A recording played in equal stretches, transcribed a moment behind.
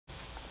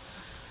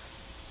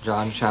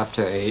John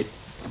chapter 8,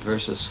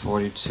 verses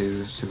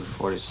 42 through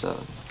 47.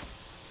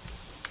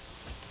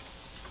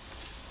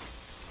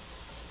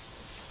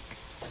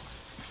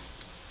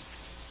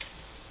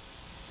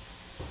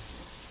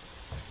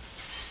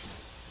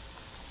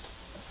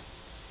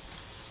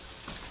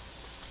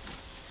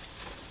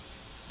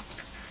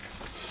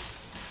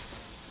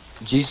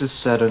 Jesus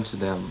said unto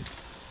them,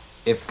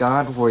 If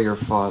God were your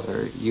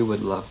Father, you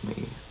would love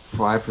me,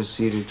 for I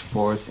proceeded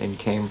forth and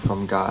came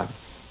from God.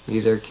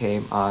 Neither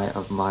came I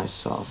of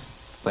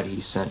myself, but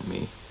he sent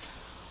me.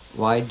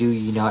 Why do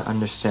ye not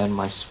understand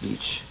my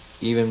speech,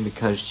 even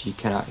because ye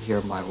cannot hear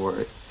my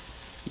word?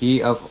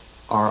 Ye are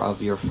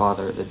of your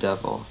father the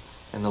devil,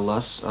 and the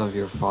lusts of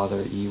your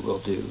father ye will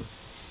do.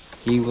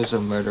 He was a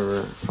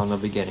murderer from the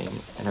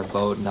beginning, and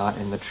abode not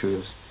in the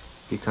truth,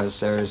 because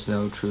there is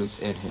no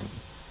truth in him.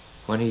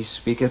 When he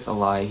speaketh a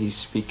lie, he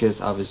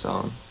speaketh of his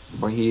own,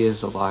 for he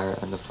is a liar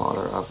and the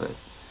father of it.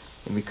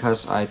 And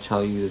because I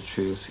tell you the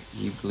truth,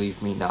 ye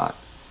believe me not.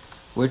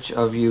 Which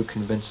of you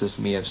convinceth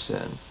me of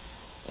sin?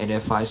 And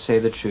if I say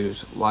the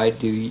truth, why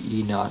do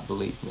ye not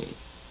believe me?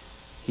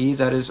 He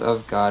that is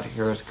of God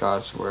heareth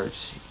God's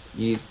words.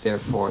 Ye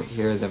therefore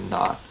hear them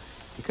not,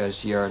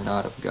 because ye are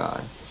not of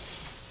God.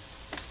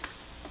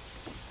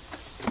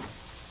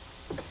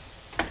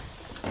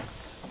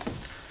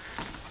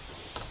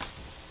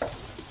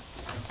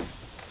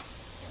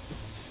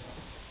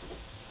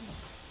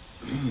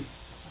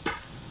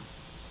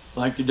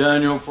 Thank you,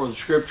 Daniel, for the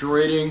scripture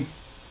reading,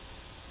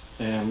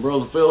 and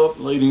Brother Philip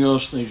leading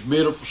us in these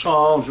beautiful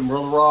songs, and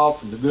Brother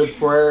Rolf in the good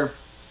prayer.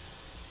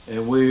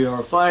 And we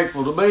are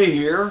thankful to be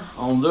here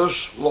on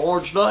this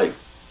Lord's Day,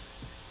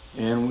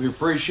 and we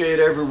appreciate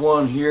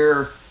everyone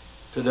here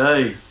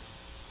today.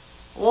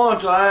 I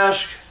want to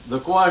ask the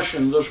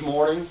question this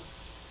morning,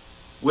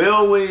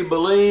 will we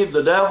believe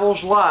the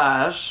devil's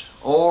lies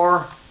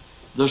or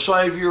the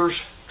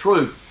Savior's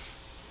truth?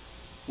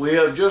 We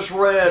have just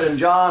read in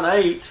John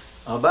 8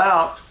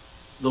 about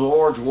the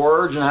Lord's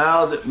words and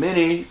how that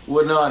many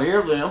would not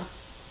hear them.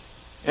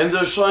 In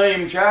this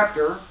same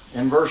chapter,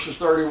 in verses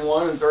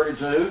 31 and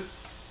 32,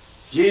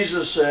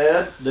 Jesus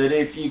said that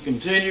if ye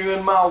continue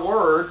in my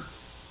word,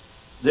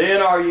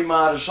 then are ye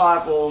my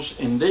disciples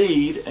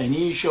indeed, and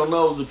ye shall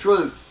know the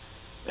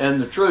truth,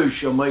 and the truth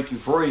shall make you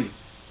free.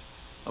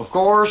 Of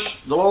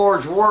course, the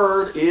Lord's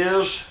word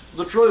is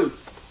the truth.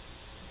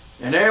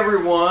 And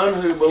everyone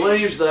who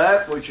believes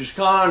that which is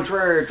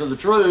contrary to the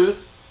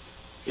truth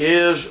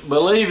is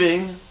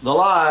believing the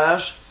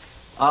lies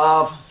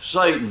of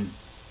Satan.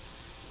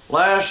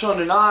 Last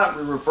Sunday night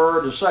we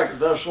referred to 2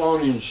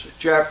 Thessalonians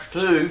chapter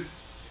 2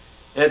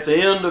 at the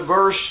end of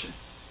verse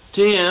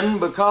 10,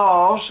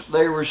 because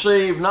they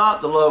received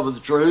not the love of the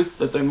truth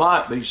that they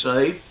might be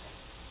saved.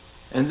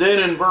 And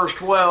then in verse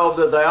 12,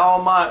 that they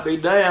all might be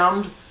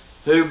damned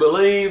who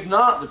believed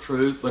not the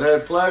truth but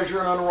had pleasure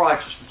in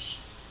unrighteousness.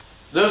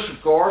 This,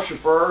 of course,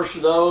 refers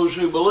to those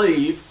who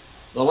believe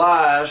the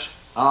lies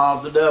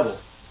of the devil.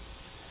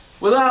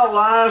 Without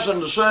lies and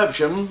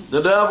deception,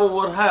 the devil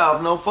would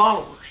have no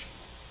followers.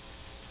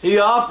 He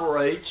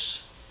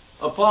operates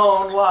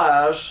upon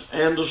lies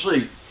and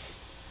deceit.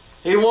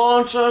 He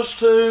wants us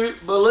to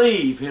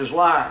believe his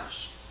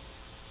lies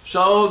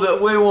so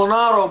that we will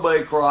not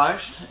obey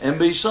Christ and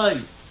be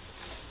saved.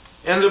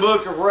 In the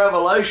book of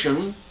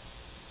Revelation,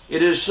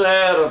 it is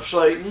said of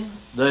Satan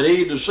that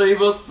he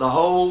deceiveth the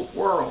whole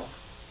world.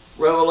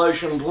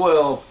 Revelation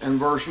 12 and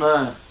verse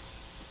 9.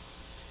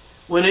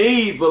 When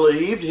Eve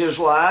believed his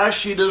lies,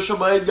 she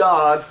disobeyed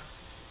God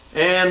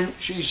and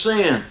she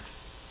sinned.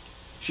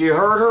 She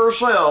hurt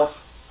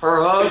herself,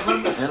 her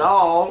husband, and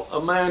all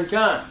of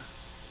mankind.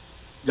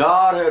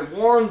 God had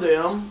warned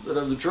them that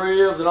of the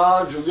tree of the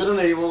knowledge of good and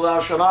evil thou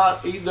shalt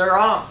not eat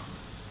thereof.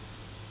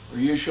 For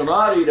you shall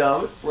not eat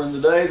of it, for in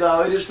the day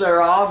thou eatest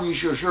thereof you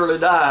shall surely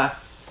die.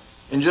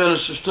 In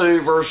Genesis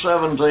 2 verse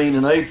 17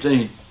 and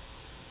 18.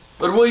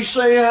 But we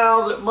see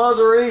how that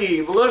Mother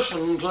Eve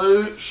listened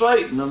to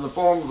Satan in the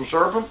form of a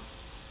serpent.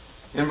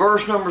 In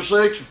verse number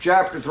 6 of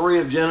chapter 3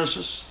 of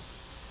Genesis.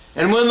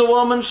 And when the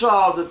woman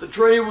saw that the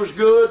tree was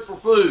good for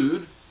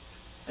food,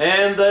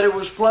 and that it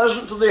was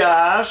pleasant to the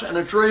eyes, and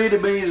a tree to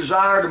be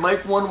desired to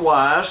make one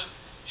wise,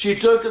 she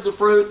took of the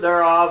fruit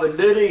thereof, and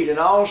did eat, and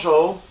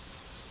also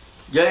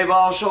gave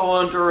also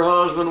unto her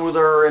husband with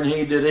her, and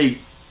he did eat.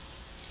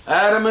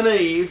 Adam and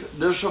Eve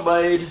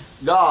disobeyed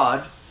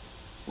God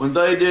when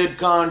they did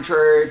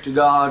contrary to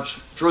God's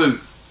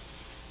truth.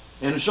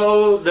 And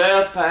so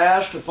death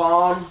passed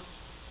upon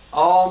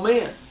all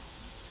men,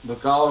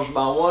 because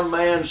by one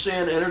man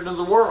sin entered into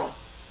the world.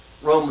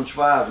 Romans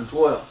 5 and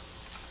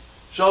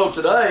 12. So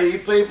today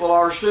people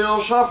are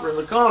still suffering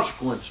the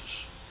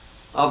consequences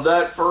of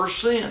that first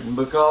sin,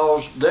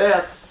 because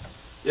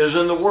death is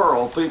in the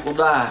world. People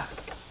die.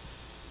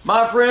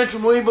 My friends,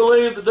 when we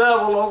believe the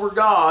devil over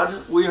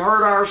God, we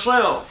hurt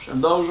ourselves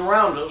and those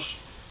around us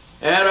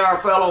and our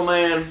fellow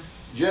man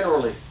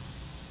generally.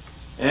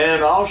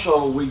 And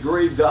also we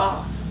grieve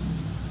God.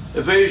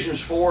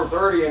 Ephesians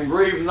 4:30, and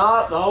grieve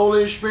not the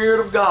Holy Spirit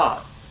of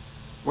God,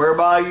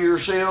 whereby you are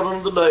sealed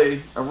unto the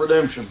day of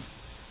redemption.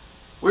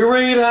 We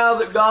read how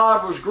that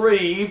God was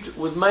grieved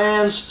with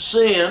man's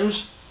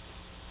sins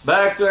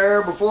back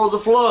there before the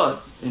flood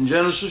in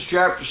Genesis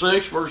chapter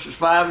 6 verses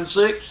 5 and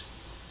 6.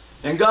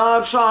 And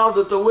God saw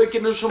that the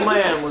wickedness of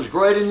man was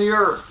great in the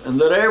earth, and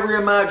that every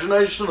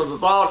imagination of the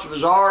thoughts of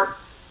his heart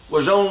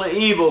was only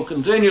evil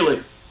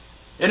continually.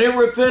 And it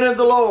repented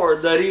the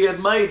Lord that he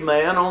had made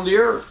man on the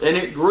earth, and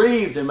it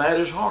grieved him at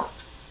his heart.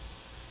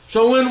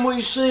 So when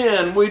we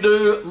sin, we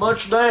do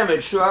much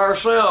damage to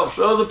ourselves,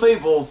 to other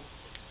people,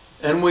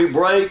 and we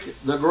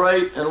break the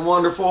great and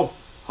wonderful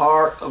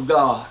heart of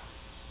God.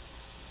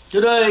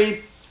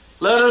 Today,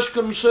 let us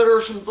consider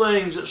some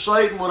things that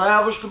Satan would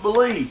have us to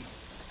believe,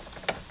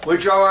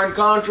 which are in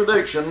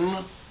contradiction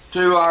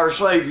to our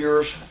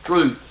Savior's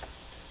truth.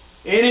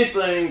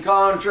 Anything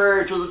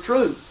contrary to the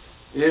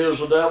truth is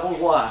the devil's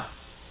lie.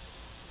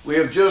 We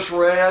have just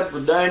read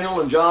with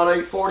Daniel in John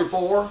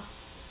 8:44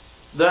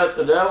 that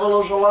the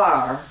devil is a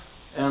liar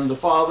and the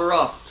father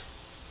of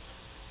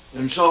it.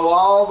 And so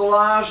all the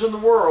lies in the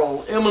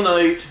world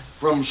emanate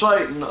from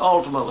Satan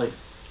ultimately,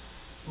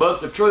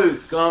 but the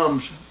truth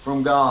comes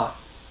from God.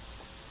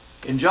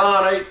 In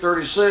John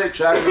 8:36,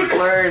 after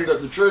declaring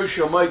that the truth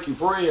shall make you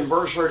free, in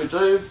verse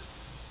 32,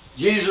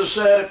 Jesus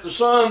said, "If the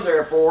Son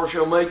therefore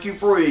shall make you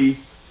free,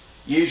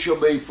 ye shall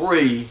be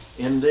free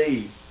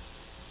indeed."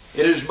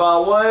 It is by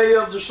way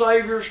of the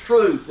Savior's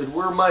truth that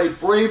we're made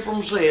free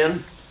from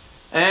sin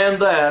and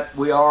that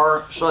we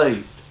are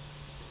saved.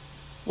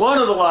 One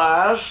of the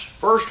lies,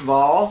 first of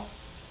all,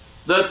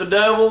 that the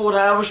devil would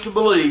have us to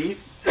believe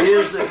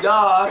is that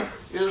God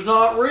is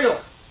not real.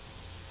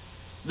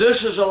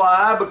 This is a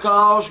lie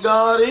because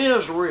God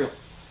is real.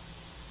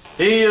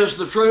 He is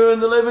the true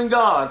and the living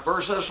God,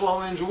 1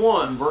 Thessalonians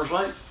 1, verse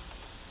 8.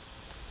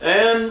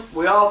 And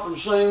we often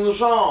sing the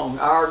song,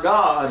 "Our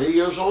God, He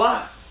is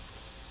alive."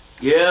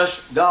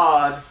 Yes,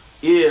 God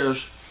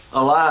is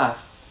alive.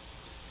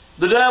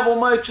 The devil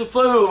makes a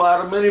fool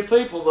out of many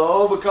people,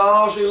 though,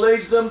 because he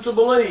leads them to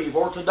believe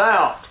or to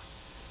doubt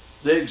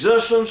the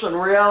existence and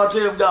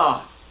reality of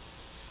God.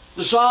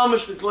 The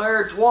psalmist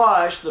declared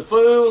twice, "The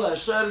fool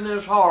has said in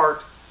his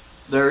heart,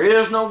 there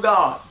is no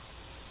God."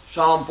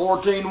 Psalm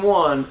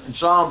 14:1 and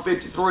Psalm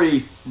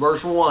 53,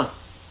 verse 1.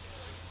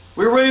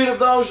 We read of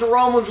those in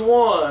Romans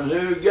 1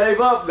 who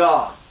gave up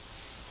God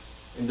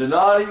and did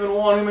not even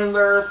want Him in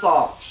their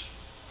thoughts.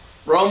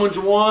 Romans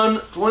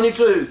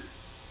 1:22,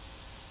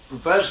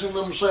 professing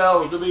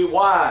themselves to be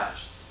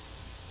wise,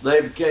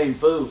 they became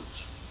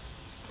fools.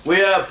 We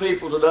have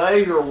people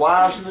today who are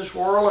wise in this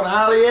world and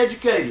highly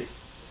educated,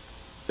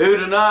 who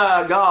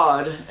deny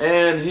God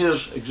and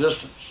His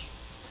existence.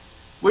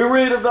 We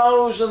read of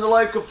those in the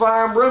lake of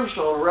fire and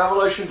brimstone,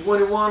 Revelation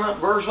 21,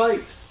 verse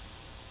 8.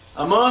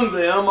 Among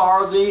them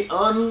are the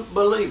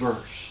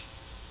unbelievers,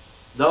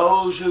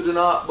 those who do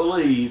not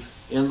believe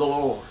in the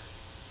Lord.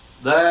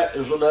 That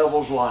is the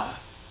devil's lie.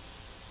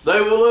 They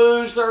will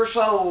lose their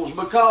souls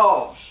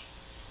because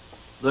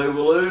they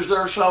will lose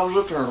their souls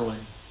eternally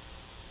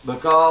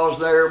because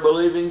they are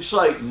believing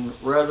Satan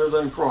rather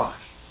than Christ.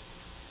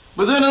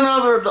 But then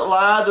another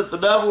lie that the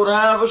devil would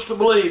have us to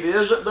believe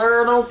is that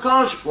there are no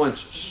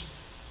consequences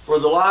for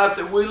the life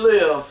that we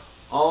live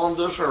on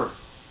this earth.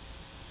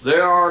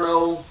 There are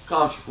no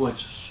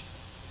consequences.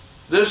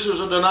 This is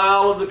a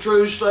denial of the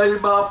truth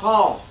stated by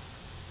Paul,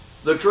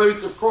 the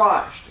truth of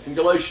Christ, in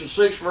Galatians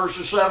 6,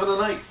 verses 7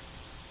 and 8.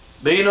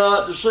 Be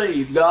not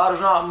deceived, God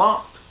is not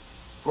mocked.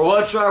 For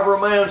whatsoever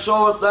a man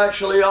soweth, that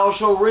shall he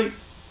also reap.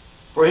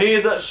 For he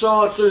that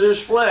soweth to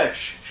his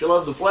flesh shall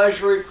of the flesh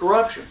reap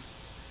corruption.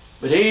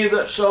 But he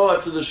that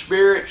soweth to the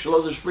Spirit shall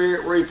of the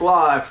Spirit reap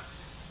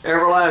life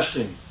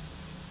everlasting.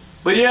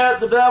 But yet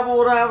the devil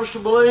would have us to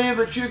believe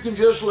that you can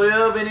just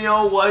live any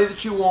old way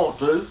that you want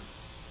to.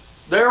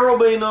 There will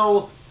be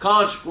no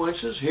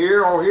consequences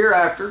here or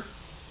hereafter.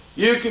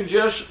 You can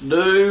just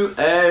do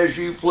as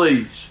you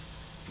please.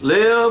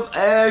 Live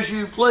as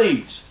you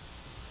please.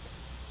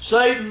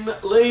 Satan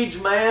leads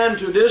man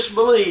to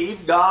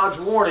disbelieve God's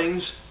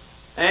warnings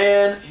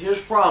and His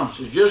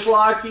promises, just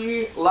like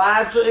he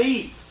lied to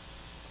Eve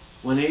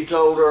when he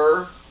told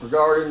her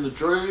regarding the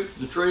tree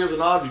of the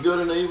knowledge of good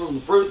and evil and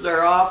the fruit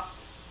thereof,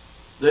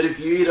 that if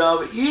you eat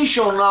of it, ye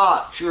shall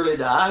not surely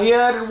die. He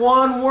added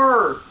one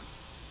word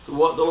to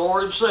what the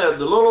Lord had said,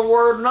 the little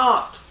word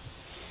not,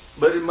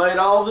 but it made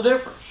all the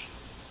difference.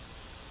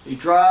 He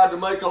tried to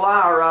make a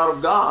liar out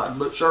of God,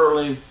 but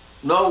certainly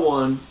no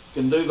one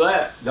can do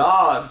that.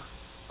 God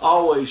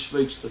always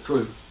speaks the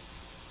truth.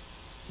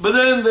 But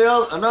then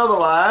another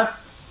lie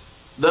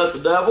that the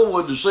devil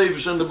would deceive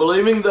us into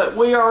believing that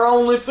we are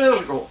only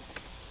physical,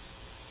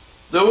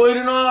 that we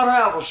do not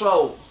have a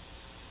soul,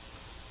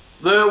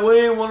 that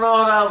we will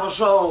not have a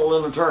soul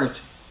in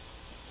eternity,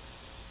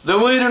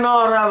 that we do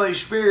not have a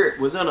spirit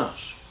within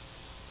us.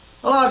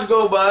 I'd like to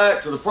go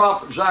back to the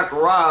prophet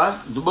Zechariah,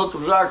 the book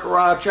of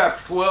Zechariah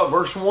chapter 12,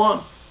 verse 1.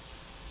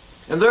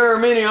 And there are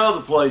many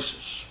other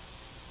places.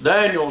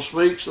 Daniel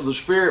speaks of the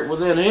spirit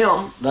within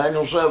him,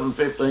 Daniel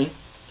 7:15.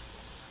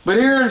 But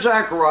here in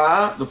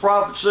Zechariah, the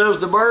prophet says,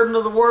 "The burden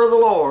of the word of the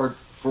Lord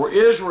for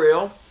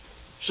Israel,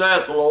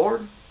 saith the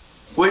Lord,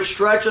 which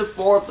stretcheth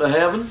forth the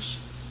heavens,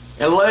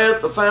 and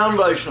layeth the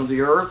foundation of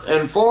the earth,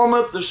 and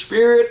formeth the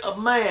spirit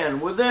of man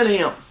within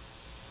him.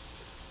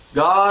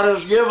 God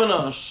has given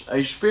us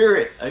a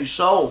spirit, a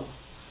soul.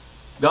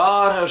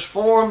 God has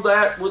formed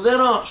that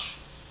within us.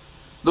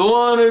 The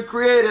one who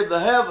created the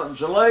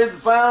heavens and laid the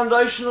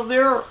foundation of the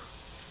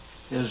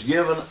earth has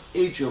given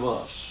each of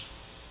us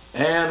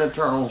an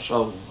eternal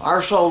soul.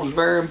 Our soul is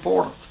very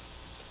important.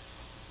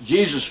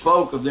 Jesus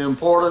spoke of the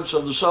importance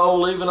of the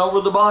soul even over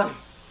the body,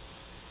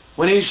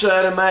 when he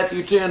said in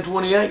Matthew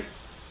 10:28,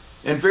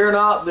 "And fear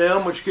not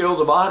them which kill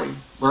the body,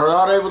 but are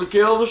not able to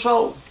kill the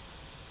soul,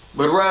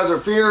 but rather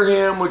fear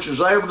him which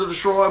is able to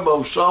destroy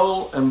both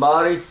soul and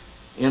body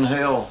in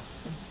hell."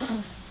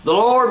 The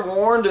Lord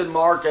warned in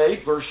Mark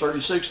 8, verse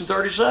 36 and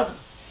 37,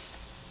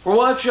 "For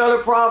what shall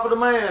it profit a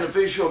man if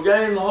he shall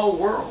gain the whole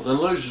world and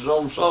lose his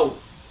own soul?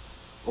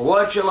 Or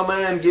what shall a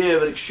man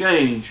give in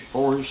exchange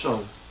for his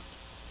soul?"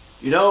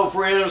 You know,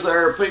 friends,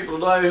 there are people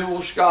today who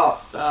will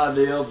scoff at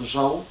the idea of the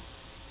soul.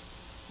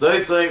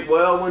 They think,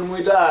 well, when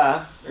we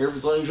die,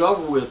 everything's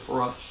over with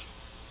for us,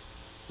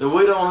 that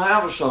we don't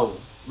have a soul.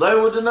 They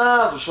would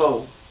deny the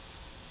soul.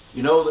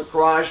 You know that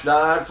Christ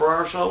died for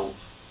our souls?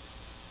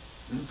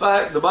 In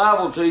fact, the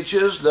Bible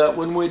teaches that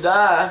when we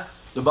die,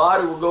 the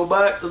body will go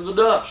back to the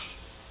dust,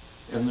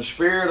 and the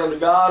spirit unto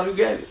God who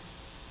gave it.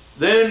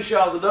 Then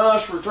shall the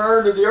dust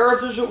return to the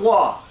earth as it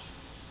was,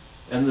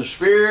 and the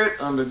spirit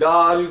unto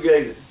God who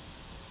gave it.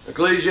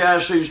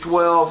 Ecclesiastes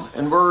 12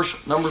 and verse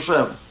number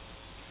 7.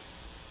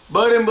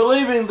 But in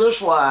believing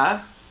this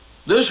lie,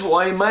 this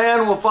way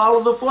man will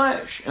follow the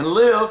flesh and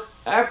live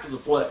after the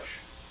flesh.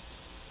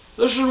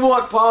 This is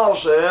what Paul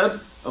said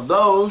of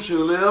those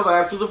who live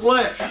after the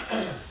flesh.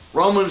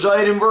 Romans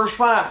 8 and verse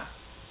 5.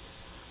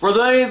 "For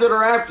they that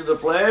are after the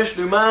flesh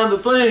do mind the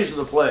things of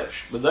the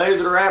flesh, but they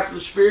that are after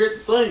the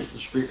Spirit, the things of the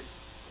Spirit.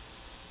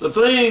 The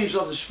things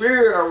of the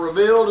Spirit are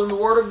revealed in the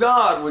Word of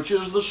God, which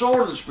is the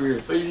sword of the Spirit,"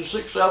 Ephesians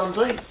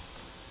 6:17.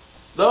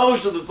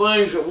 Those are the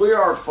things that we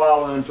are to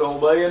follow and to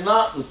obey, and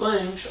not the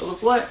things of the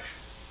flesh.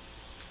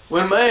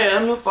 When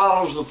man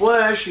follows the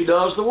flesh, he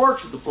does the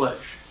works of the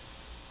flesh,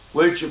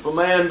 which if a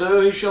man do,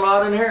 he shall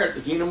not inherit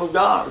the kingdom of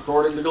God,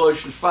 according to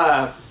Galatians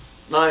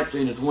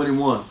 5:19 and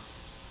 21.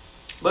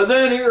 But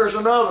then here's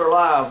another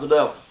lie of the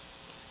devil.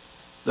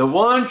 That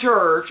one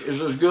church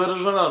is as good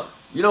as another.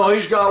 You know,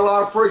 he's got a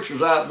lot of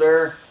preachers out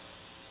there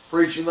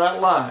preaching that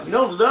lie. You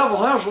know, the devil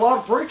has a lot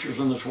of preachers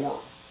in this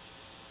world.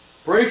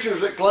 Preachers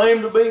that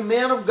claim to be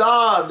men of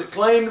God, that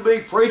claim to be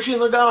preaching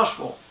the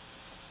gospel.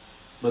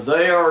 But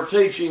they are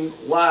teaching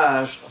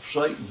lies of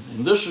Satan.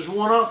 And this is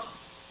one of them.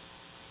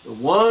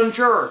 The one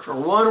church or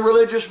one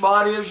religious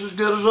body is as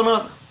good as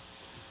another.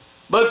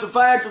 But the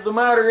fact of the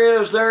matter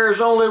is, there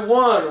is only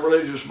one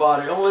religious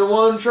body, only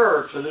one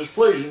church that is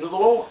pleasing to the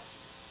Lord.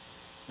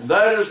 And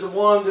that is the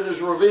one that is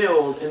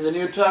revealed in the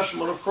New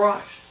Testament of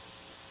Christ.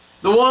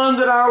 The one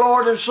that our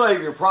Lord and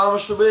Savior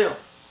promised to build.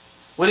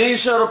 When he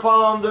said,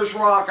 "Upon this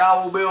rock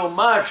I will build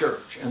my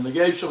church, and the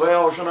gates of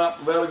hell shall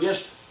not prevail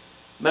against it."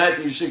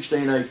 Matthew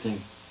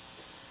 16:18.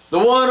 The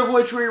one of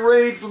which we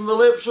read from the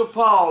lips of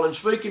Paul in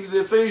speaking to the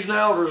Ephesian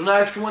elders in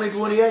Acts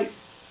 20:28.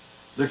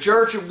 The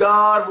church of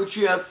God which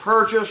he hath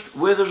purchased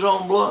with his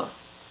own blood.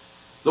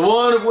 The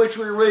one of which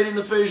we read in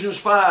Ephesians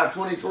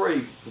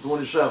 5:23 to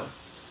 27.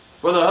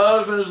 "For the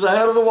husband is the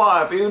head of the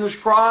wife, even as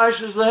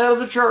Christ is the head of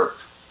the church,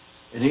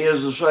 and he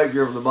is the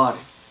Savior of the body.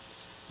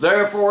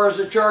 Therefore, as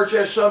the church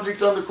is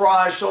subject unto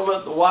Christ, so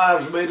let the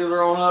wives be to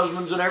their own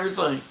husbands in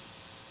everything.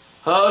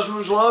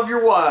 Husbands, love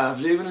your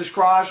wives, even as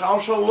Christ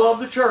also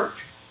loved the church,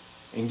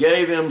 and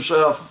gave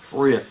himself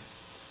for it."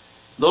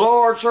 The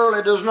Lord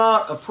certainly does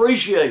not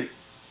appreciate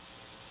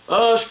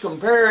us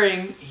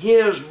comparing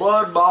his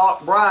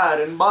blood-bought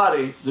bride and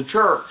body, the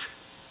church,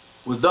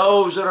 with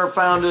those that are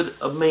founded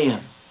of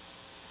men.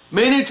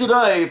 Many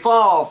today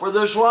fall for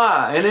this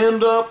lie and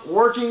end up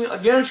working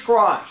against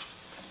Christ,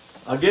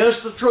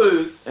 against the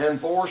truth, and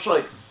for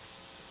Satan.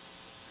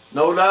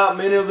 No doubt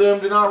many of them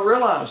do not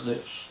realize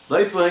this.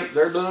 They think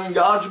they're doing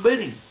God's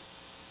bidding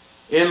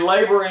in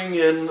laboring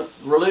in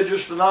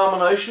religious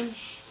denominations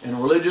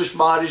and religious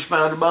bodies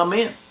founded by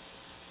men.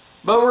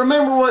 But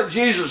remember what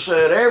Jesus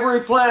said, "Every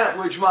plant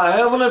which my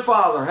heavenly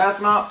Father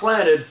hath not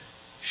planted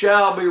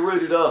shall be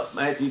rooted up,"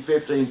 Matthew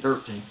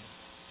 15:13.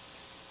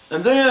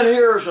 And then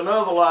here's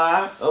another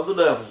lie of the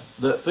devil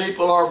that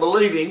people are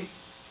believing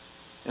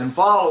and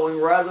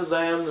following rather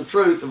than the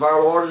truth of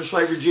our Lord and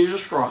Savior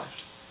Jesus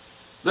Christ.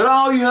 That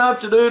all you have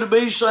to do to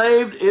be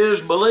saved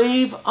is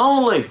believe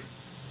only.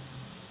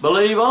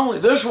 Believe only.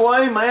 This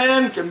way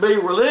man can be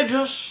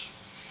religious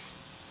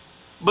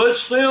but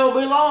still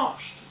be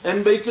lost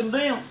and be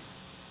condemned.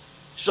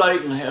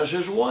 Satan has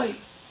his way.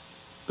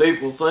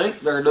 People think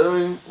they're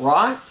doing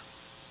right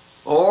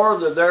or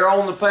that they're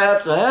on the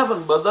path to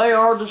heaven, but they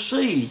are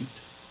deceived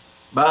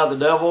by the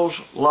devil's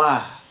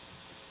lie.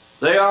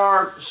 They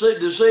are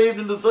deceived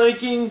into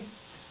thinking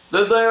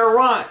that they are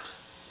right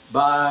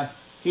by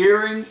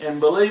hearing and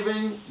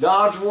believing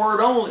God's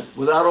word only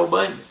without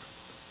obeying it.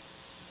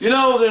 You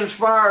know, the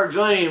inspired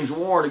James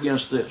warned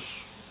against this.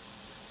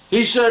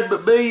 He said,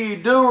 but be ye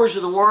doers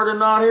of the word and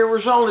not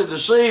hearers only,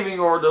 deceiving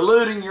or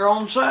deluding your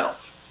own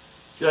selves.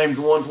 James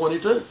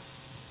 1:22.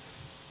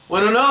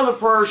 When another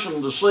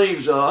person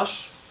deceives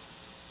us,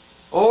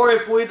 or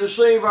if we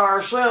deceive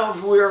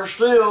ourselves, we are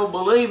still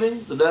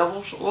believing the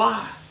devil's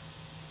lie.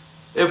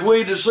 If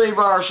we deceive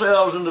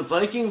ourselves into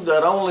thinking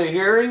that only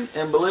hearing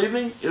and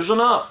believing is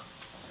enough.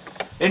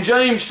 In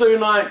James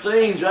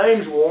 2:19,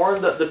 James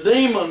warned that the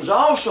demons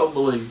also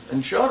believe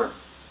and shudder.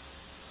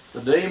 The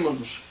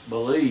demons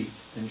believe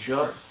and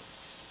shudder.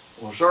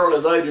 Well,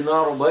 surely they do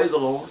not obey the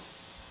Lord.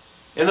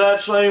 In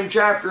that same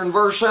chapter, in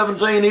verse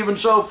 17, even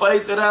so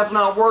faith that hath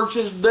not works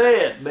is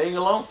dead, being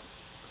alone.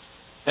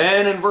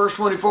 And in verse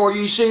 24,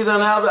 ye see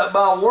then how that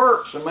by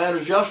works a man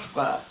is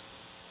justified,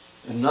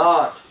 and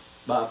not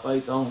by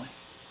faith only.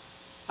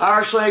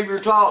 Our Savior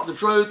taught the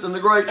truth in the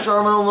great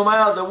Sermon on the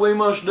Mount that we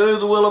must do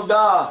the will of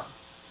God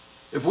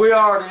if we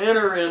are to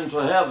enter into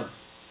heaven.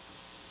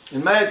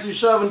 In Matthew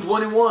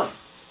 7:21,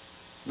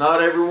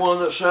 not everyone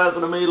that saith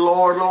unto me,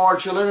 Lord,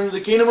 Lord, shall enter into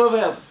the kingdom of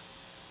heaven,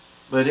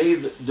 but he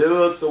that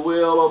doeth the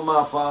will of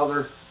my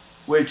Father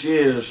which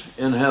is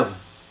in heaven.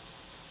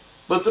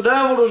 But the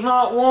devil does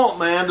not want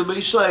man to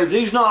be saved.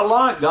 He's not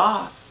like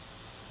God.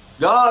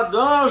 God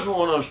does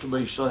want us to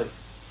be saved.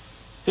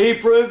 He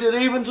proved it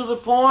even to the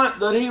point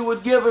that he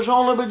would give his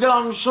only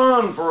begotten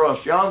Son for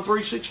us, John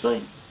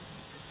 3:16.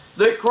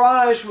 That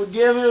Christ would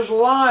give his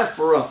life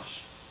for us.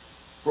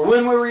 For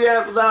when we were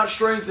yet without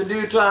strength, in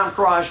due time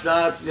Christ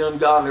died for the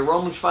ungodly,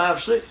 Romans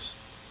 5:6.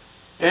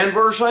 And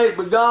verse 8,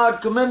 but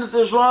God commendeth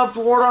his love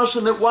toward us,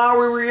 and that while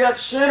we were yet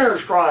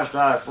sinners, Christ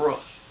died for us.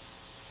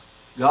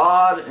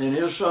 God and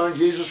his Son,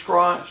 Jesus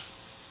Christ,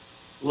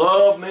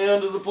 loved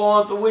men to the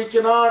point that we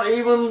cannot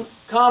even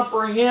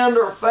comprehend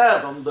or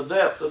fathom the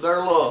depth of their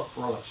love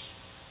for us.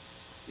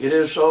 It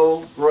is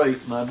so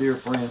great, my dear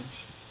friends.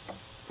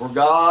 For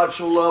God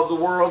so loved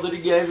the world that he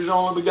gave his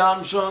only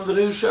begotten Son, that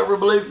whosoever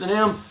believeth in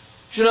him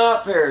should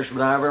not perish,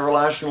 but have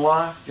everlasting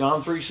life,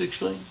 John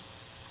 3:16.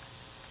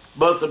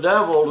 But the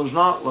devil does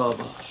not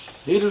love us.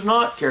 He does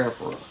not care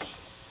for us.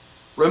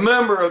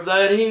 Remember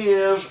that he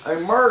is a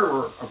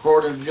murderer,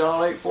 according to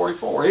John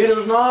 8:44. He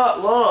does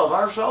not love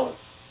our souls,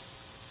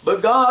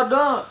 but God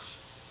does.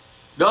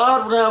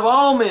 God would have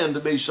all men to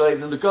be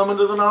saved and to come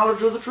into the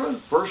knowledge of the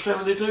truth, 1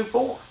 Timothy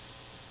 2:4.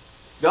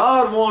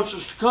 God wants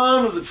us to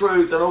come to the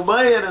truth and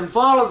obey it and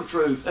follow the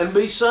truth and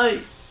be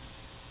saved.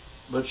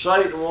 But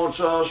Satan wants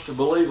us to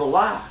believe a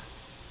lie,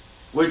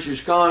 which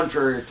is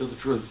contrary to the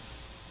truth.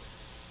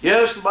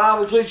 Yes, the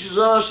Bible teaches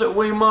us that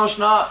we must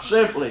not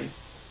simply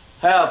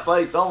have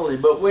faith only,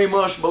 but we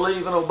must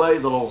believe and obey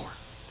the Lord.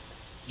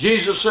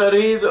 Jesus said,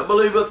 he that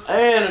believeth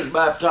and is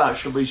baptized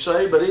shall be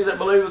saved, but he that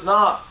believeth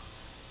not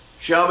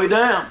shall be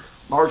damned.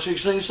 Mark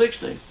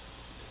 16:16.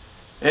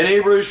 In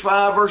Hebrews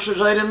 5 verses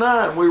 8 and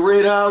 9, we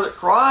read how that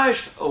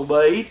Christ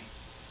obeyed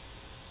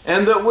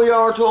and that we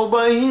are to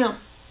obey him.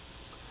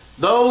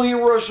 Though he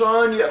were a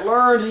son, yet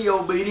learned he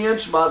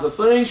obedience by the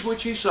things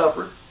which he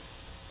suffered,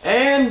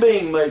 and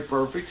being made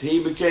perfect,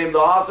 he became the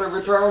author of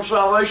eternal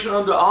salvation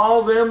unto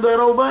all them that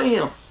obey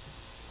him.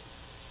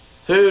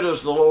 Who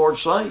does the Lord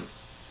save?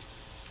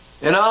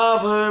 And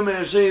of whom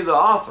is he the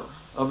author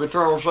of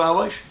eternal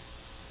salvation?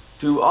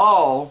 To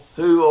all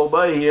who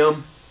obey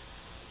him,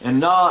 and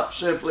not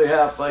simply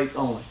have faith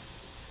only.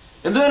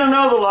 And then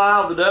another lie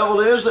of the devil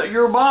is that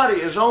your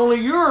body is only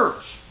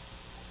yours.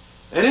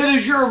 And it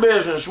is your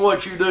business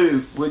what you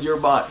do with your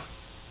body.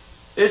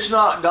 It's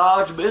not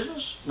God's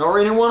business, nor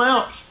anyone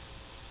else.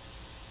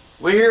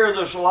 We hear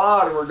this a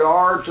lot in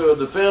regard to a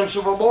defense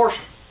of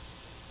abortion.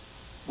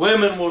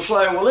 Women will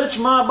say, well, it's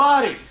my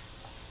body.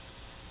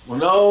 Well,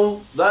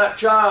 no, that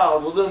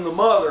child within the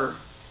mother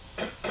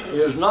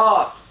is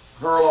not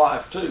her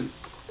life too.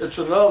 It's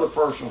another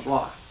person's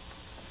life.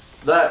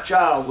 That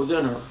child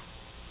within her.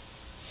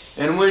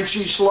 And when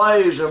she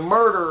slays and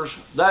murders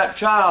that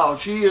child,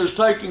 she is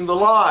taking the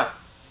life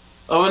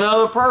of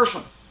another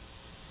person.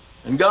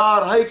 And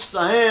God hates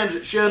the hands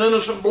that shed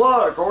innocent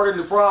blood,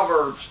 according to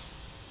Proverbs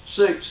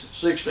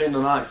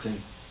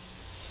 6:16-19.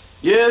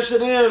 Yes,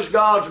 it is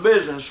God's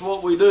business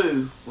what we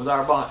do with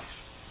our bodies.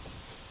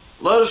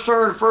 Let us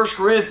turn to 1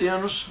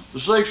 Corinthians, the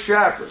 6th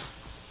chapter,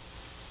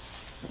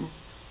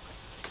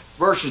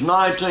 verses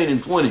 19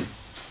 and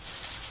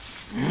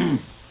 20.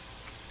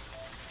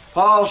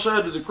 Paul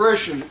said to the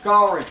Christians at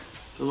Corinth,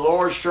 to the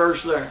Lord's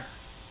church there,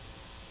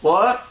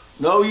 what?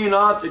 Know ye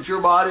not that your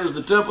body is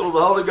the temple of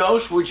the Holy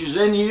Ghost, which is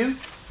in you,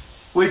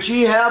 which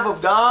ye have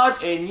of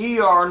God, and ye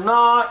are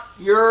not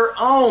your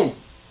own?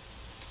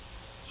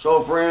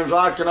 So, friends,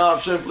 I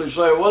cannot simply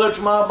say, well, it's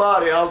my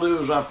body, I'll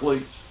do as I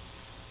please.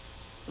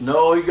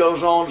 No, he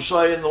goes on to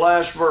say in the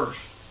last verse,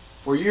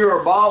 for you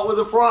are bought with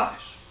a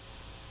price.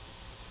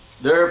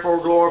 Therefore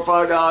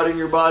glorify God in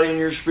your body and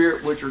your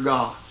spirit, which are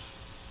God's.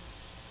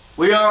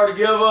 We are to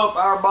give up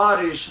our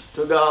bodies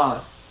to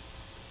God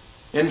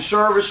in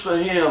service to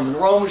him. In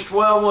Romans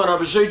 12:1, I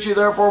beseech you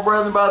therefore,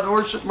 brethren, by the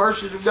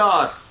mercies of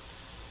God,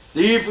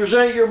 that ye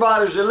present your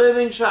bodies a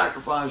living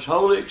sacrifice,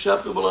 wholly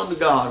acceptable unto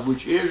God,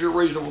 which is your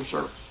reasonable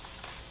service.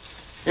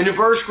 And in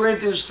 1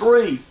 Corinthians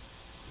 3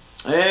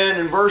 and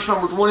in verse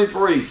number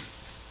 23,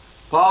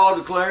 Paul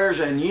declares,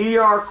 and ye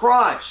are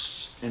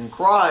Christ's, and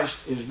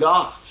Christ is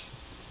God's.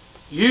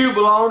 You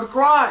belong to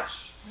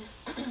Christ.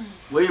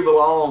 We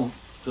belong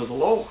to the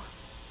Lord.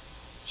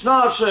 It's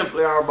not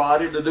simply our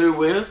body to do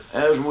with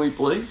as we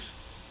please.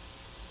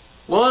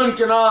 One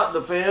cannot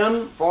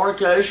defend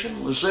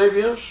fornication,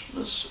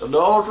 lasciviousness,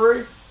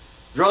 adultery,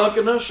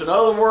 drunkenness, and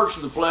other works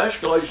of the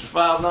flesh, Galatians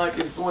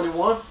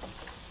 5:19-21,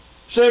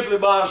 simply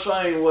by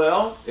saying,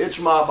 well, it's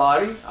my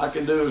body, I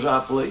can do as I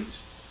please.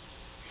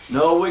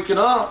 No, we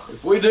cannot.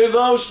 If we do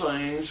those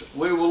things,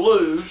 we will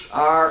lose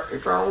our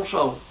eternal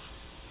souls.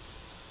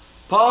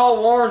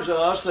 Paul warns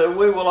us that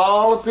we will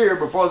all appear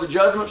before the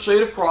judgment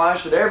seat of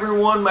Christ, that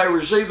everyone may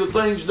receive the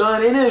things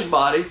done in his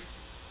body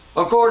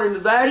according to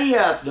that he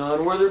hath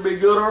done, whether it be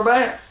good or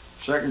bad.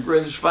 2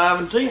 Corinthians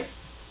 5:10.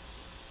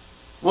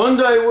 One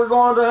day we're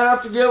going to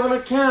have to give an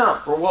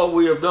account for what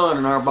we have done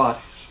in our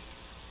bodies.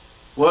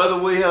 Whether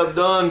we have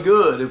done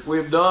good, if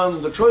we've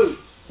done the truth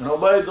and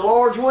obeyed the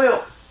Lord's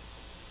will,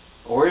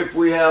 or if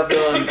we have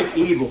done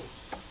evil.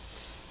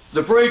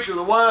 The preacher,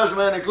 the wise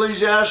man,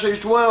 Ecclesiastes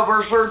 12,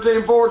 verse 13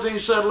 and 14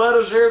 said, let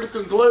us hear the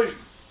conclusion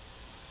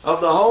of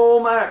the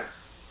whole matter.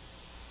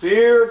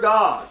 Fear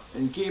God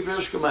and keep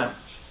his commandments.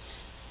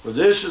 For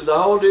this is the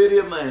whole duty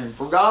of man.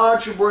 For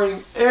God shall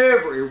bring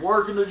every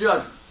work into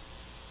judgment,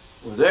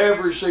 with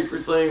every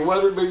secret thing,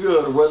 whether it be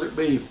good or whether it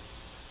be evil.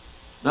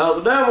 Now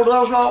the devil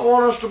does not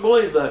want us to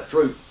believe that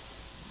truth.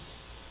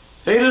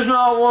 He does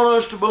not want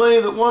us to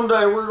believe that one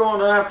day we're going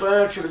to have to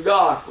answer to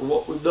God for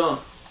what we've done.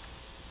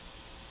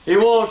 He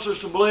wants us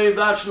to believe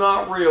that's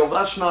not real,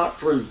 that's not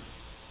true.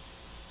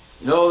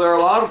 You know, there are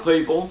a lot of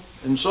people,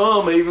 and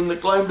some even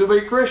that claim to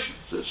be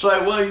Christians, that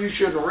say, well, you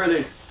shouldn't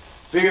really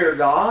fear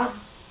God.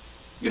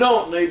 You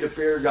don't need to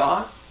fear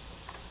God.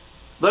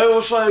 They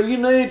will say, you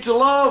need to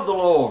love the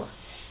Lord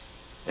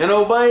and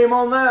obey him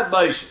on that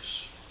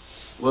basis.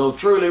 Well,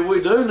 truly,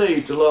 we do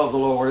need to love the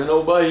Lord and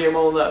obey him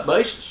on that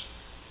basis.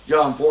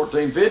 John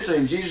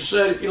 14:15, Jesus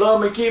said, if you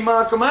love me, keep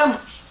my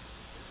commandments.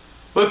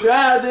 But the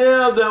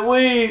idea that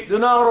we do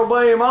not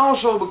obey him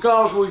also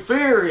because we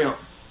fear him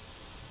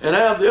and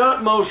have the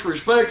utmost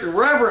respect and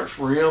reverence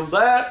for him,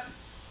 that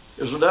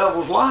is the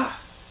devil's lie.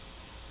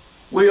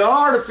 We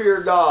are to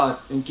fear God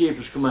and keep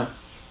his commandments.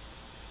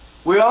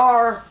 We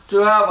are to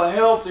have a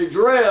healthy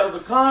dread of the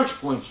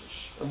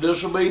consequences of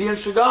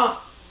disobedience to God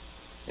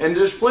and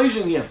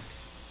displeasing him.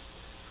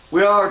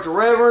 We are to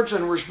reverence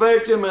and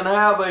respect him and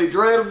have a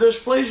dread of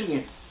displeasing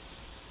him,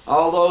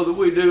 although that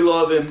we do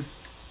love him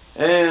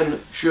and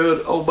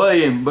should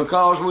obey him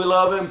because we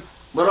love him,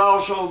 but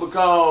also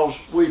because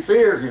we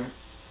fear him,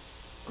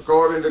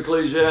 according to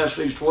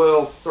Ecclesiastes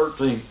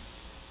 12:13.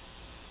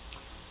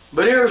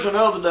 But here's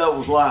another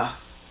devil's lie.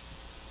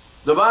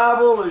 The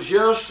Bible is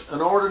just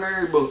an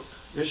ordinary book.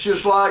 It's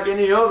just like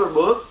any other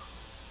book,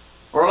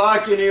 or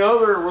like any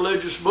other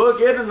religious book.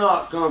 It did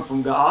not come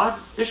from God.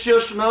 It's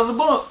just another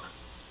book.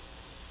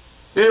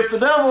 If the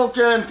devil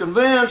can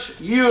convince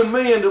you and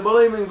me into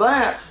believing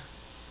that,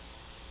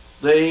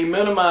 then he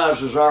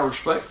minimizes our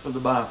respect for the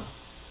Bible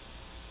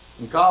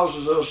and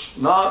causes us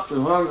not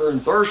to hunger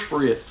and thirst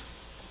for it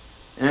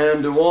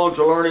and to want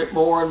to learn it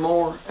more and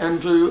more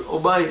and to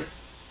obey it.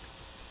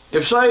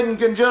 If Satan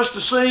can just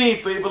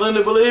deceive people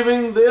into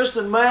believing this,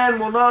 then man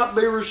will not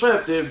be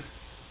receptive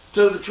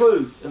to the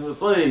truth and the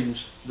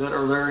things that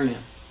are therein.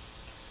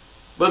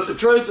 But the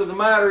truth of the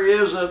matter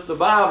is that the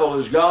Bible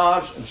is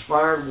God's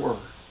inspired word.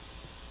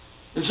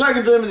 In 2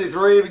 Timothy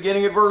 3,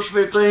 beginning at verse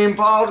 15,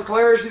 Paul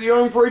declares to the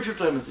young preacher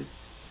Timothy,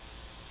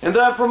 and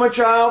that from a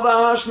child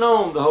thou hast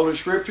known the Holy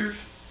Scriptures,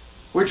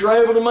 which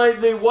are able to make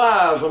thee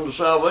wise unto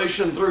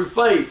salvation through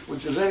faith,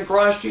 which is in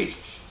Christ Jesus.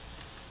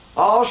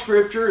 All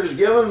Scripture is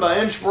given by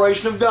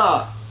inspiration of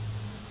God,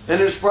 and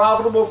is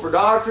profitable for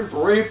doctrine,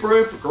 for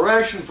reproof, for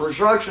correction, for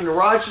instruction in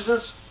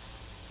righteousness,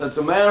 that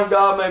the man of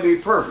God may be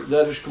perfect,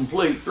 that is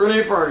complete,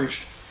 truly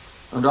furnished,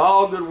 unto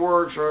all good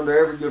works or unto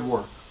every good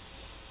work.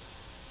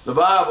 The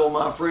Bible,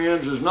 my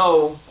friends, is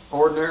no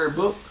ordinary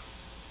book.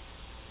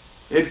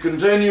 It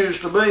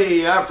continues to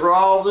be, after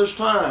all this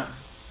time,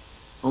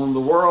 on the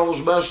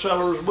world's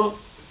bestsellers book.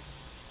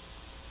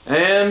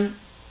 And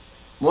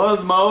one of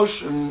the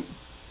most, and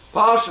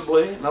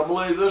possibly, and I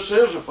believe this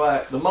is a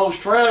fact, the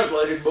most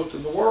translated book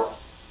in the world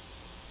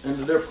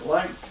into different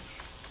languages.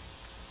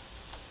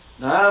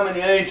 Now, how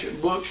many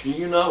ancient books do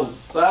you know,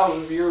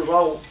 thousands of years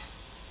old,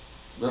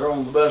 that are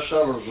on the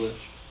bestsellers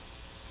list?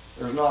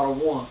 There's not a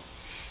one.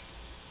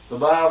 The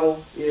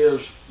Bible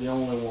is the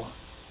only one.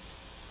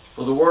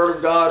 For the Word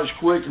of God is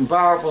quick and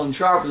powerful and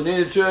sharper than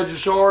any two-edged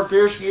sword,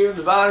 piercing even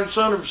dividing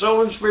asunder of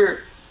soul and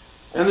spirit,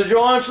 and the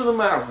joints of the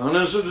marrow, and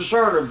is a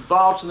discerner of the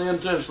thoughts and the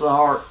intents of the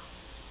heart.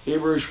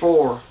 Hebrews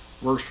 4,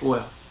 verse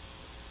 12.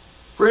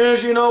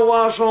 Friends, you know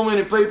why so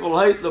many people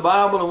hate the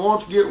Bible and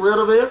want to get rid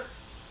of it?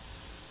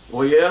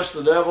 Well, yes,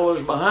 the devil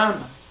is behind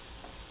them.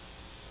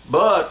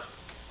 But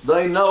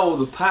they know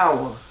the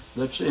power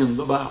that's in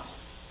the Bible.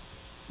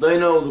 They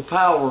know the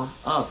power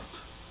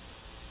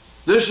of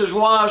This is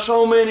why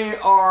so many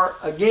are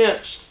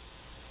against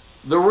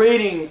the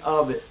reading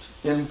of it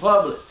in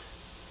public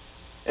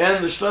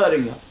and the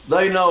studying of it.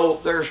 They know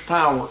there's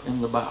power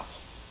in the Bible.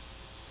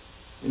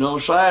 You know,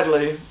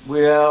 sadly,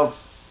 we have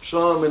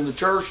some in the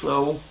church,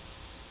 though,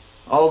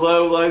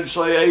 although they'd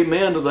say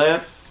amen to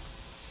that,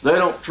 they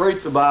don't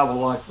treat the Bible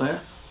like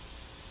that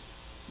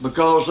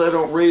because they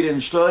don't read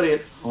and study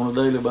it on a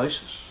daily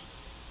basis.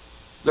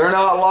 They're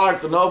not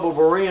like the noble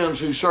Bereans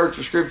who search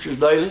the Scriptures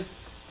daily,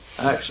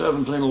 Acts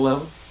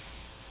 17:11.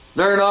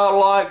 They're not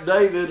like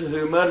David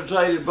who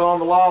meditated upon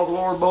the law of the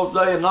Lord both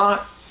day and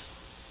night,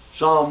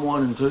 Psalm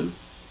 1 and 2.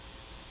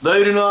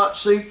 They do not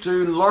seek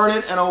to learn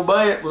it and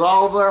obey it with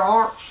all of their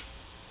hearts.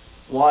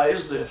 Why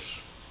is this?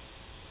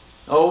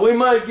 Oh, we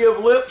may give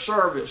lip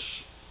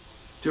service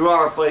to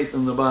our faith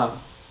in the Bible,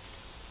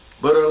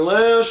 but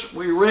unless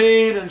we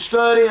read and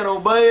study and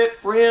obey it,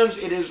 friends,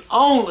 it is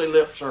only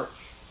lip service.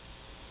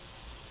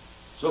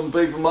 Some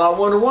people might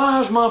wonder,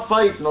 why is my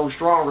faith no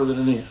stronger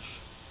than it is?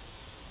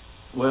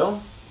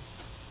 Well,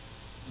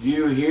 do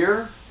you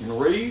hear and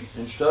read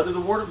and study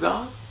the Word of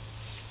God?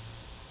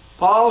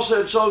 Paul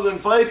said, so then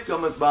faith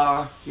cometh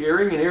by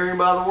hearing, and hearing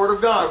by the Word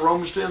of God,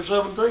 Romans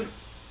 10:17.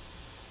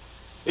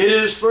 It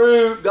is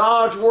through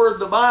God's Word,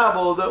 the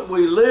Bible, that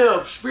we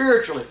live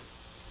spiritually.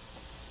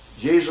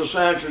 Jesus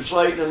answered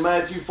Satan in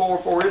Matthew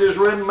 4:4, it is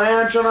written,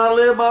 man shall not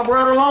live by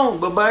bread alone,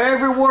 but by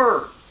every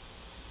word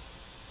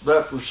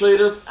that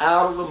proceedeth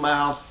out of the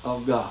mouth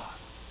of God.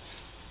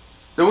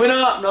 Do we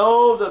not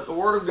know that the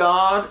Word of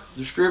God,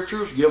 the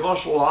Scriptures, give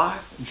us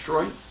life and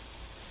strength?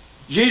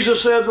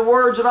 Jesus said, the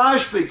words that I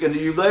speak unto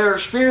you, they are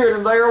spirit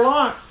and they are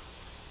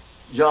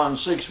life. John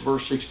 6,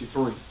 verse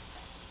 63.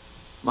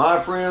 My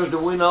friends, do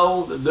we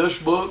know that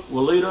this book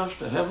will lead us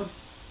to heaven?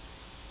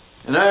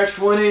 In Acts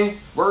 20,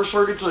 verse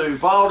 32,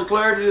 Paul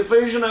declared to the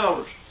Ephesian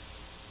elders,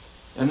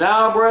 and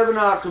now, brethren,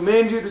 I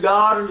commend you to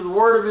God and to the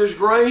word of His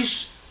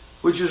grace,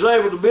 which is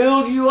able to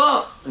build you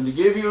up and to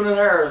give you an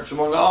inheritance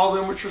among all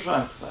them which are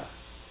sanctified.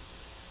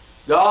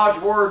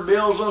 God's Word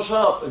builds us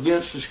up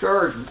against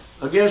discouragement,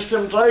 against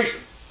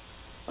temptation,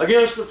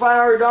 against the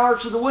fiery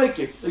darts of the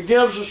wicked. It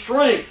gives us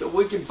strength that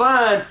we can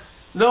find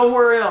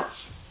nowhere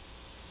else.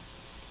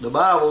 The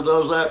Bible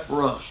does that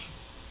for us.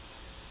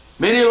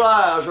 Many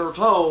lies are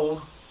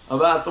told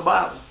about the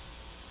Bible.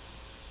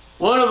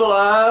 One of the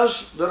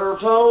lies that are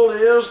told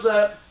is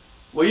that,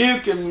 well,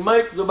 you can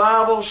make the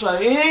Bible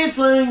say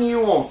anything you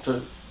want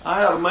to.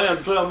 I had a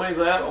man tell me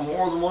that on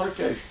more than one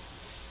occasion.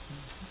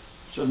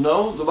 I said,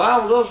 no, the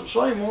Bible doesn't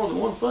say more than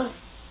one thing.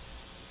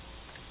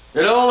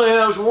 It only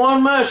has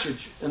one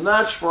message, and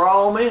that's for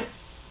all men.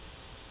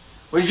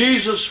 When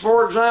Jesus,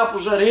 for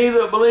example, said, he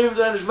that believeth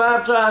and is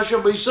baptized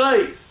shall be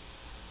saved,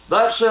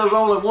 that says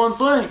only one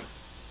thing.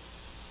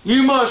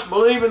 You must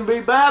believe and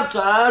be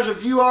baptized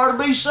if you are to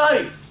be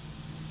saved.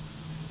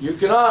 You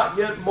cannot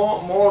get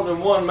more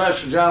than one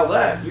message out of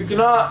that. You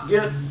cannot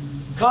get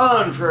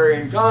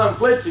contrary and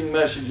conflicting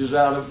messages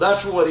out of it.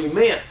 That's what he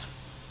meant.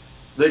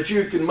 That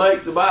you can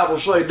make the Bible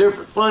say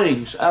different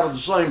things out of the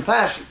same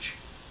passage.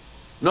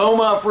 No,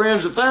 my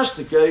friends, if that's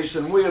the case,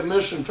 then we have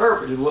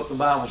misinterpreted what the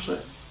Bible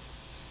says.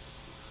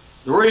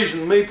 The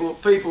reason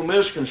people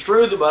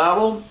misconstrue the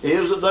Bible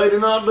is that they do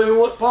not do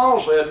what Paul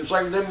said in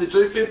 2 Timothy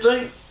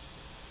 2:15.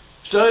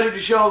 Study to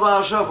show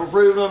thyself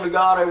approved unto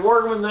God, a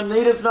workman that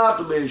needeth not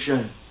to be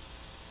ashamed,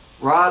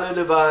 rightly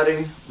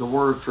dividing the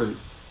word of truth.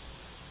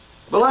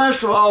 But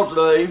last of all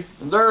today,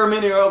 and there are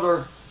many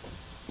other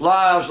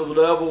lies of the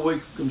devil we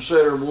could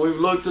consider, but we've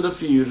looked at a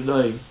few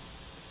today.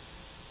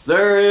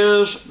 There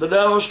is the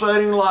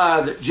devastating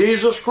lie that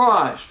Jesus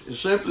Christ is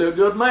simply a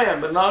good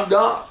man, but not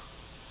God.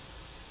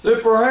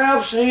 That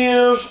perhaps he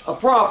is a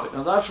prophet.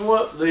 Now that's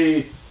what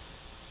the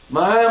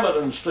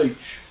Mohammedans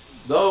teach,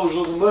 those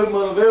of the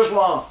movement of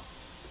Islam,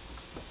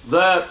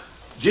 that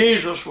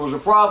Jesus was a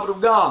prophet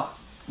of God,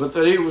 but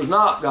that he was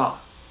not God.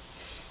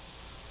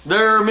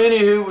 There are many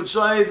who would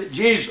say that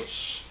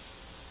Jesus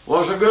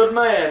was a good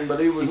man, but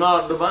he was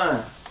not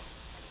divine.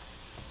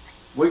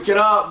 We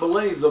cannot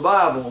believe the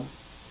Bible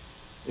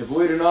if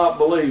we do not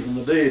believe in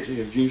the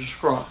deity of Jesus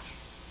Christ.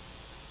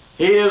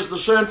 He is the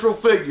central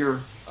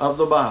figure of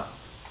the Bible.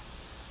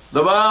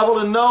 The Bible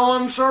in no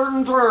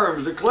uncertain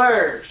terms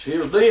declares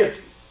his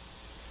deity,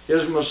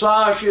 his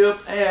messiahship,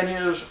 and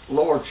his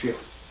lordship.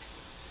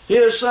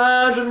 His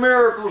signs and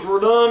miracles were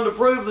done to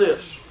prove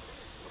this.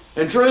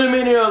 And truly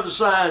many other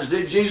signs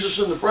did Jesus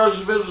in the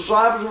presence of his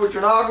disciples, which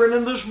are not written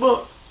in this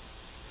book.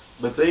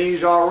 But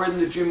these are written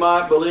that you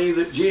might believe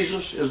that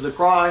Jesus is the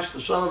Christ,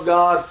 the Son of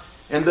God,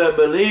 and that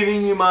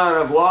believing you might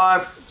have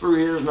life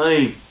through his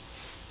name.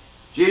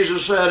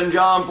 Jesus said in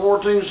John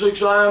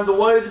 14:6, I am the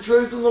way, the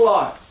truth, and the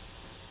life.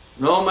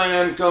 No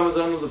man cometh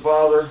unto the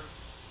Father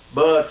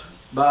but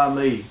by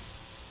me.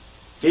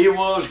 He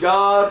was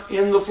God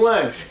in the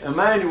flesh,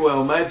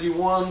 Emmanuel, Matthew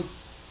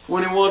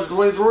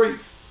 1:21-23.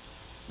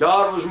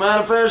 God was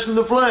manifest in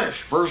the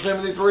flesh, 1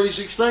 Timothy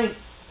 3:16.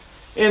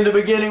 In the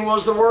beginning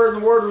was the Word,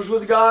 and the Word was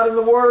with God, and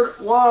the Word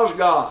was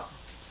God.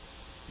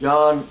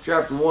 John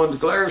chapter 1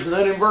 declares, and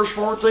then in verse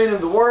 14, and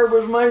the Word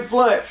was made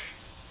flesh,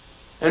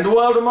 and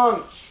dwelt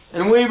among us.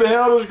 And we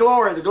beheld his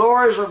glory, the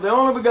glories of the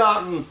only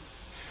begotten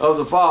of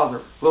the Father,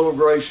 full of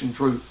grace and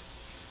truth.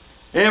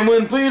 And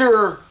when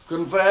Peter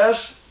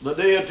confessed the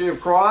deity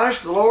of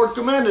Christ, the Lord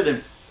commended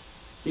him.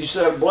 He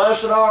said,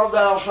 Blessed art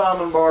thou,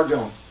 Simon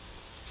Bar-Jonah.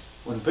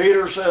 When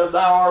Peter said,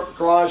 Thou art the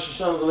Christ, the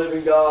Son of the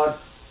living God,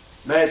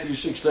 Matthew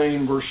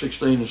 16, verse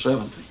 16 and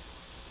 17.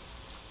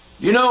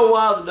 You know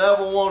why the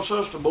devil wants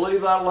us to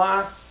believe that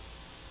lie?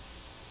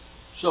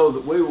 So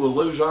that we will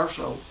lose our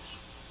souls.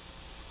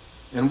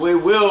 And we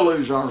will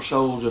lose our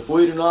souls if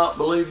we do not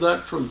believe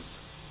that truth.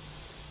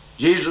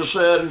 Jesus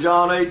said in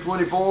John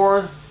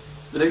 8:24,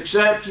 that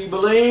except ye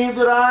believe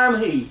that I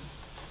am he,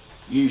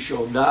 ye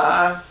shall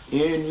die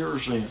in your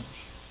sins.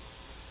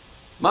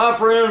 My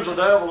friends, the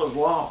devil is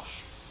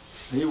lost.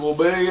 He will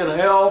be in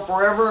hell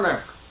forever and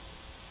ever.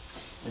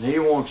 And he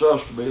wants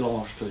us to be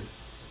lost too.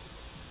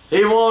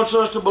 He wants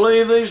us to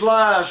believe these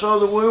lies so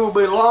that we will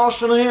be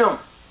lost in him,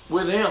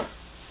 with him.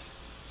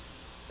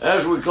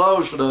 As we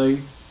close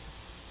today,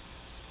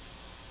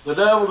 the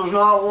devil does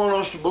not want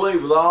us to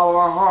believe with all of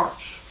our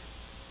hearts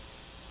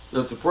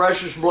that the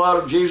precious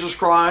blood of Jesus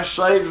Christ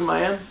saves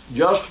man,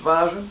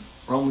 justifies him,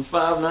 Romans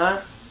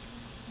 5:9.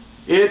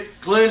 It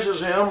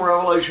cleanses him,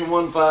 Revelation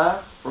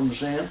 1:5, from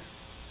sin.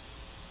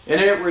 And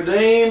it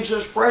redeems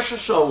his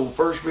precious soul,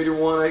 1 Peter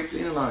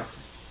 1:18 and 19.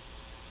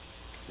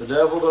 The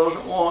devil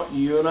doesn't want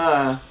you and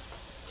I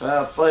to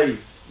have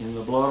faith in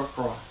the blood of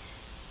Christ.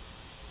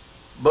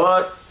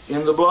 But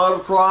in the blood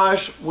of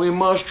Christ, we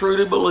must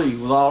truly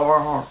believe with all of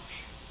our hearts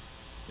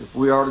if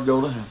we are to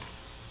go to heaven.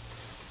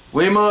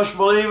 We must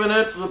believe in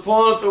it to the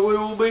point that we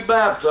will be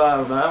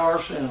baptized and have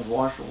our sins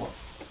washed away.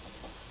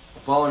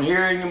 Upon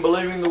hearing and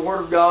believing the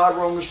Word of God,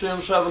 Romans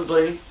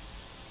 10:17,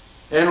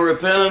 and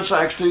repentance,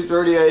 Acts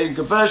 2:38, and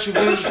confessing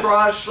Jesus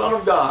Christ, Son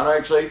of God,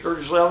 Acts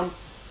 8:37,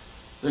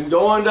 then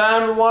going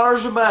down to the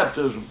waters of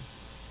baptism,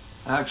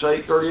 Acts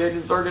 8:38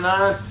 and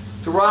 39,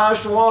 to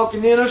rise to walk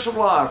in newness of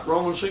life,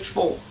 Romans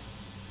 6:4.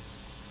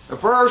 A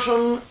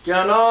person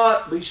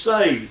cannot be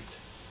saved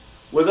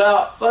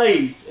without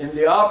faith in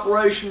the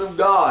operation of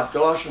God,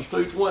 Colossians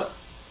 2:12.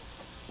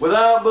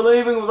 Without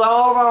believing with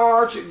all of our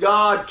hearts that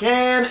God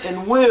can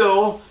and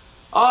will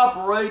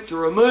operate to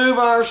remove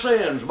our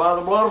sins by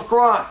the blood of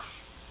Christ.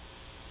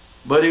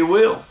 But he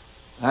will.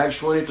 Acts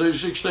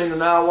 22:16, and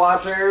now why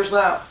tarriest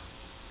thou?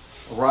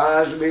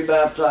 Arise and be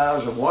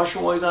baptized and wash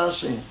away thy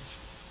sins,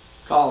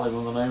 calling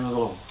on the name of the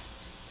Lord.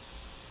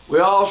 We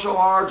also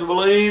are to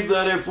believe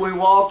that if we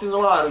walk in the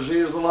light as he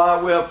is the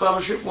light, we have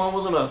fellowship one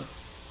with another.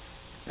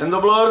 And the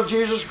blood of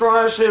Jesus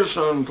Christ, his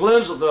Son,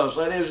 cleanseth us.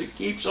 That is, it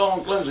keeps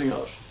on cleansing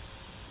us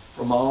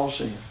from all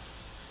sin.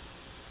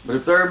 But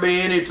if there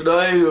be any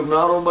today who have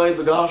not obeyed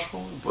the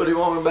gospel and put him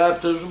on in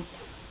baptism,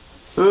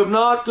 who have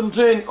not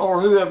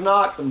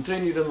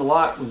continued in the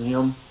light with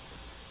him,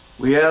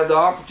 we have the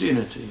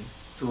opportunity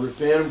to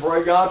repent and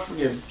pray God's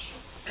forgiveness,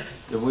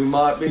 that we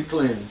might be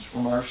cleansed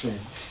from our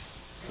sins.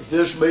 If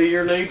this be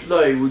your need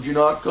today, would you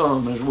not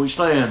come as we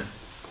stand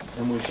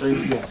and we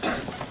sing together?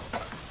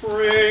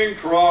 Bring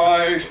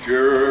Christ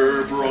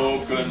your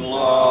broken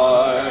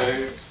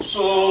life,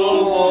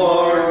 so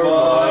marred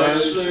by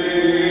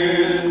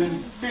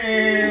sin,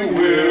 he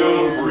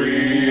will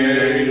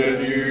create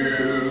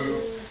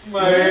anew,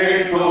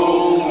 make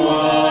whole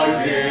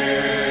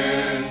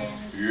again.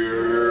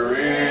 Your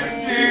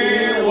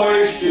empty,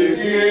 wasted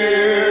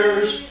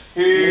years,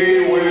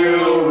 he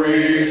will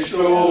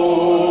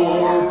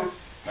restore,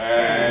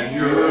 and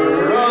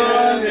your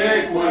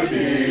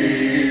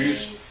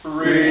iniquities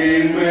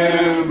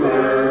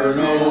remember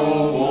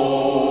no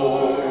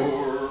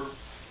more.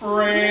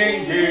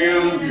 Bring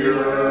him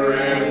your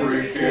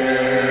every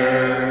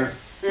care,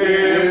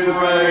 if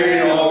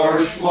great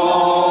or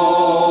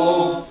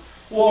small,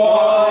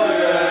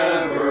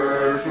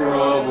 whatever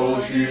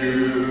troubles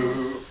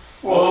you,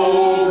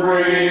 oh,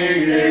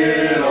 bring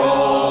it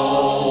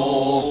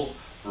all.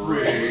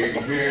 Bring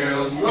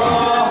him the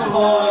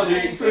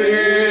haunting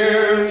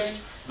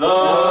fears,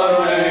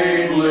 the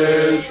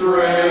nameless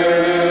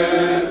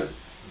dread.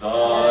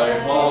 Thy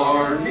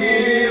heart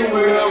he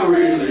will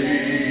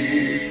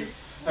relieve,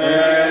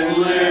 and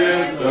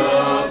lift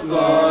up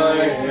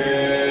thy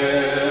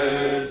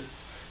head.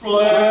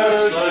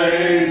 Blessed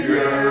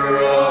Savior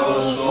of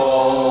us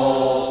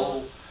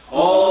all,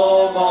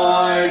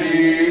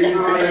 almighty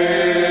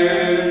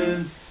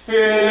friend,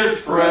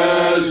 his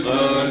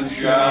presence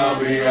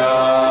shall be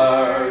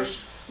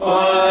ours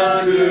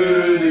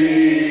unto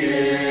the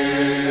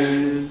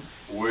end.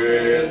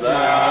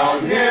 Without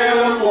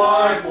him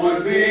life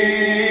would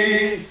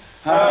be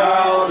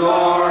how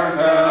dark,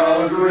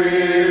 how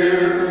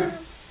drear,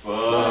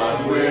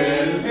 but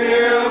with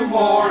him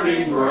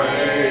morning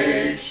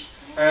breaks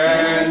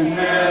and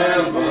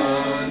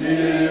heaven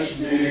is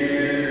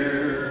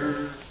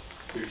near.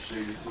 Be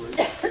seated, please.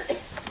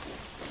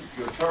 If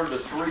you'll turn to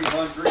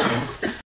 300.